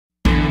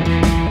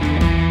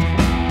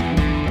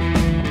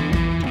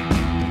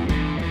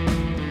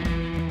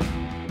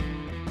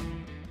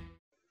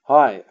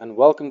Hi, and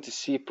welcome to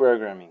C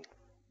Programming.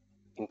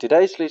 In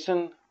today's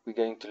lesson, we're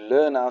going to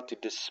learn how to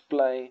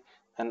display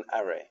an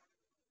array.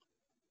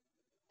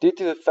 Due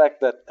to the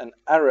fact that an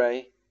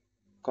array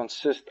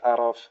consists out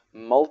of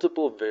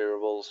multiple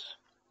variables,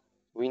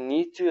 we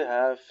need to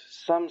have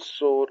some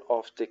sort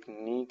of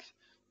technique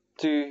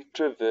to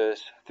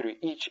traverse through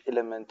each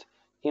element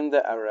in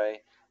the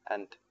array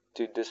and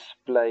to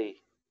display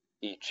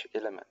each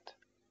element.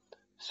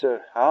 So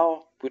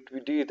how would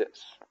we do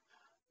this?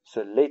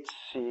 So let's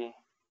see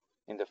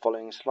in the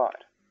following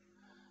slide.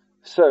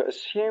 So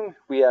assume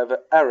we have an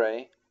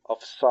array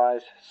of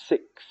size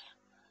 6.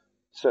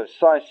 So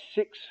size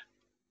 6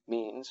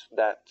 means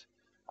that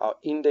our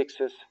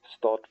indexes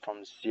start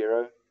from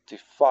 0 to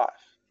 5.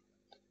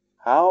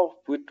 How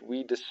would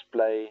we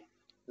display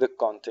the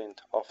content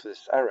of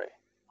this array?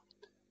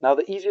 Now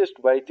the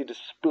easiest way to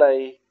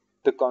display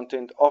the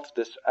content of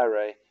this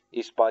array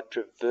is by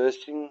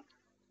traversing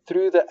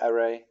through the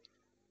array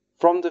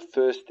from the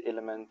first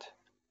element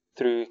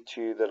through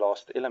to the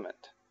last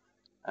element.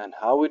 And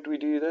how would we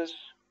do this?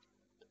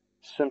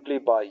 Simply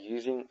by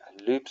using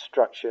a loop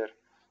structure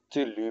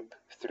to loop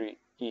through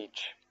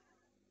each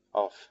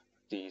of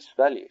these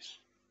values.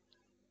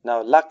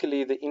 Now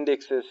luckily the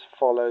indexes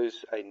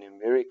follows a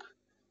numeric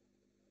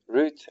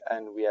root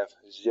and we have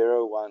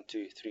 0, 1,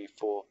 2, 3,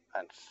 4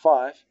 and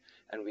 5,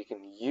 and we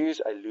can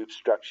use a loop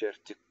structure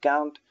to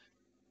count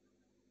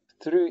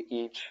through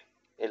each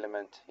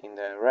element in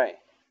the array.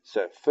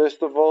 So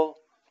first of all,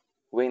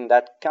 when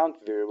that count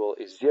variable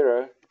is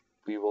 0,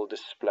 we will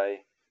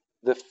display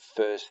the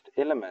first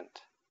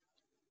element.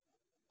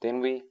 Then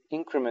we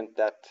increment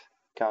that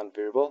count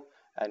variable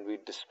and we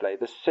display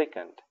the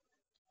second,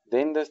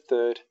 then the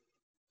third,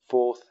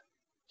 fourth,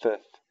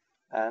 fifth,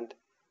 and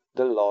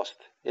the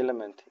last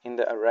element in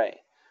the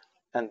array.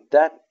 And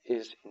that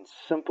is, in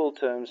simple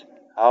terms,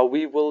 how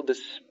we will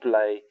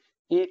display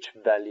each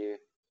value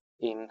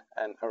in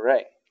an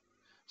array.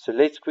 So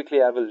let's quickly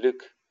have a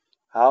look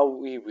how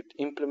we would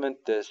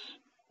implement this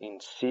in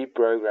C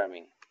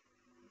programming.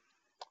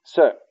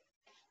 So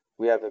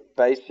we have a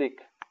basic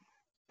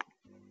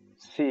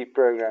C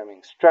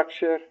programming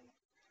structure.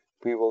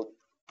 We will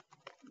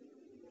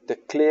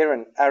declare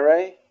an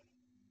array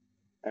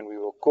and we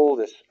will call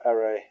this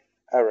array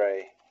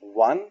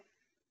array1,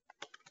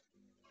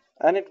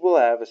 and it will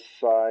have a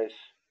size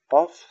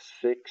of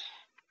 6.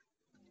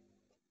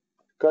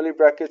 Curly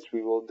brackets,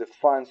 we will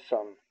define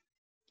some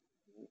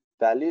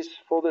values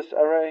for this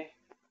array,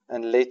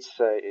 and let's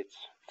say it's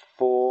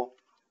 4,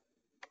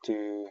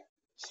 2,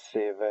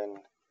 7,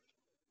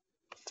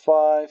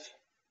 5,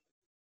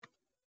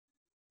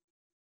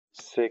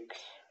 6,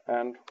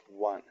 and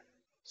 1.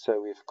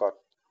 So we've got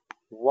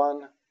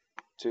 1,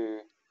 2,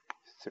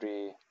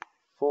 3,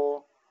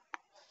 4,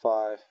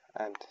 5,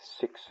 and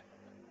 6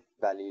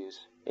 values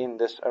in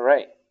this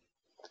array.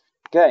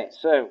 Okay,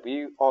 so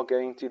we are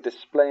going to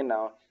display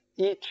now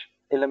each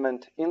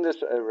element in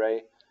this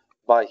array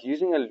by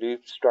using a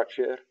loop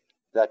structure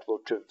that will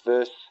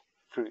traverse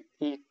through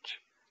each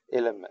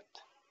element.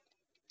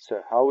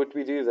 So how would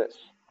we do this?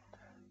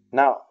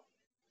 Now,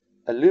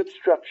 a loop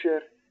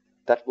structure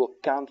that will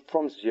count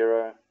from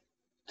 0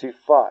 to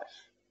 5.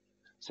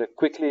 So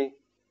quickly,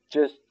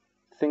 just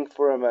think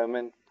for a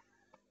moment.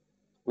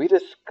 We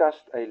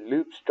discussed a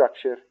loop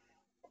structure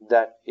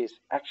that is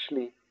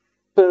actually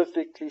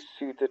perfectly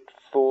suited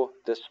for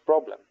this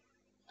problem.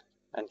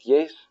 And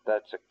yes,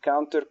 that's a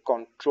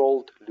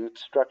counter-controlled loop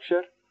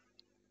structure,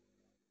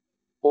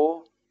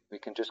 or we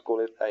can just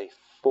call it a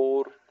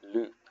for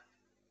loop.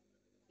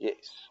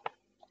 Yes.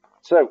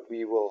 So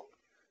we will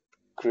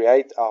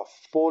create our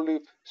for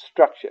loop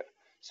structure.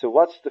 So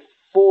what's the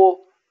 4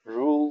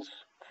 rules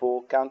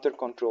for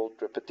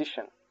counter-controlled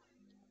repetition?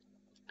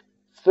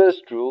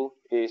 First rule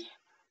is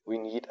we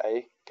need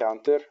a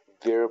counter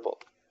variable.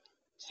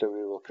 So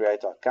we will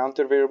create our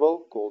counter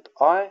variable called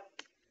I.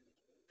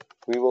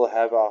 We will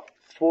have our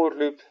for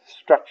loop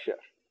structure.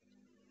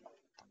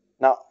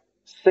 Now,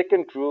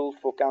 second rule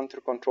for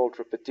counter-controlled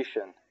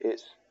repetition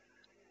is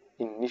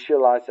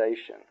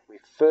initialization. We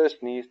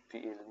first need to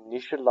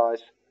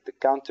initialize the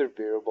counter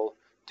variable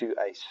to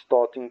a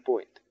starting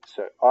point.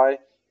 So I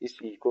is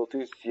equal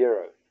to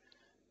 0.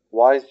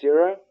 Why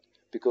 0?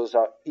 Because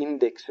our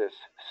indexes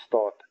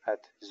start at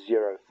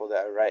 0 for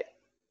the array.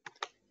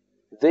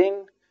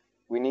 Then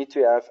we need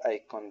to have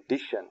a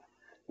condition.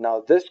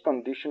 Now this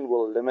condition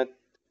will limit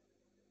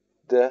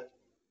the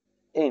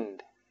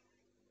end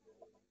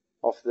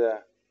of the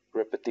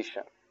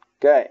repetition.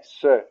 Okay,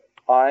 so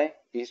I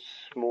is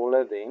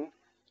smaller than,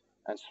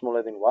 and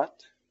smaller than what?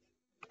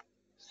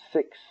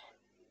 6.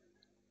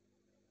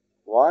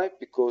 Why?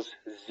 Because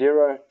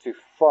 0 to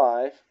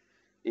 5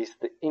 is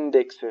the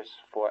indexes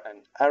for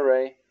an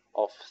array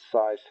of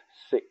size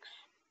 6.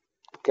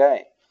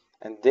 Okay,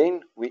 and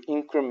then we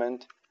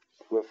increment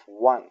with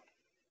 1.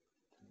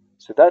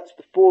 So that's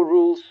the 4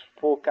 rules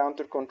for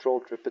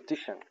counter-controlled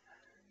repetition.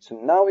 So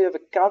now we have a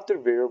counter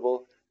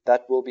variable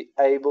that will be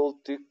able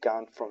to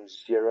count from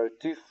 0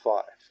 to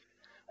 5.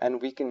 And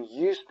we can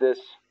use this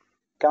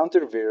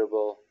counter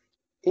variable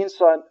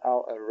inside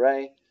our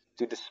array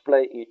to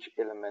display each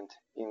element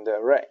in the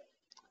array.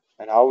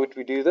 And how would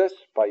we do this?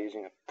 By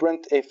using a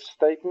printf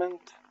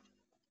statement.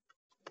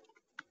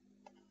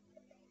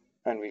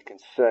 And we can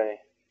say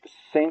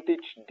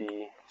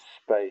 %d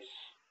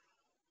space,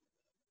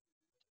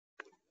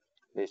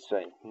 let's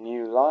say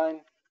new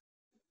line.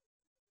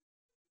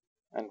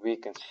 And we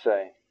can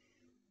say,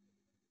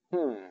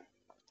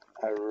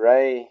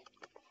 array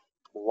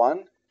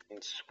 1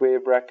 in square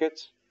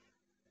brackets.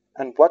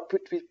 And what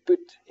would we put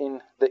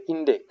in the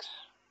index?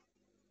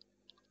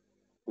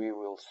 We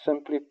will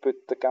simply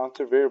put the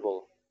counter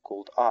variable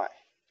called I.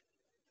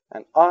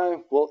 And I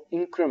will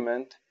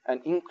increment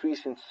and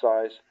increase in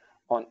size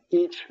on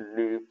each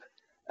loop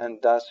and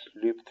thus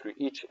loop through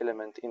each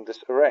element in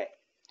this array.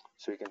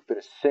 So we can put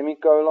a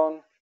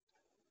semicolon,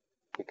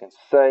 we can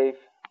save,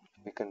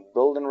 we can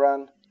build and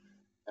run,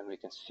 and we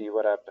can see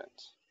what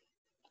happens.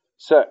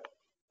 So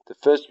the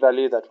first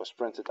value that was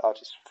printed out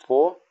is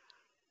 4,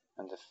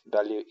 and the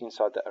value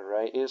inside the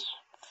array is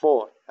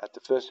 4 at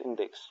the first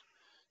index,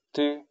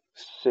 2,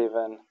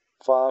 7,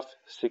 5,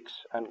 6,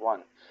 and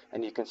 1.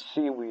 And you can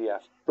see we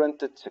have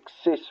printed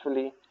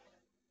successfully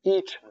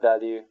each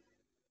value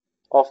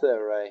of the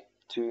array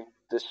to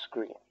the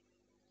screen.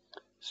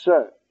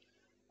 So,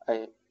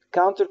 a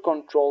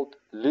counter-controlled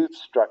loop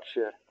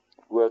structure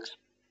works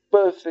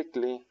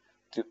perfectly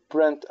to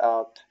print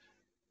out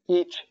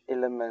each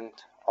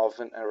element of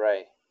an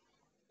array,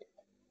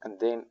 and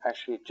then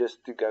actually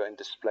just to go and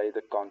display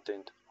the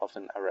content of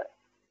an array.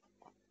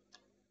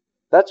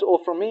 That's all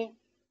from me.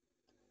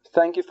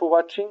 Thank you for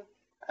watching,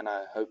 and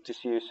I hope to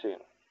see you soon.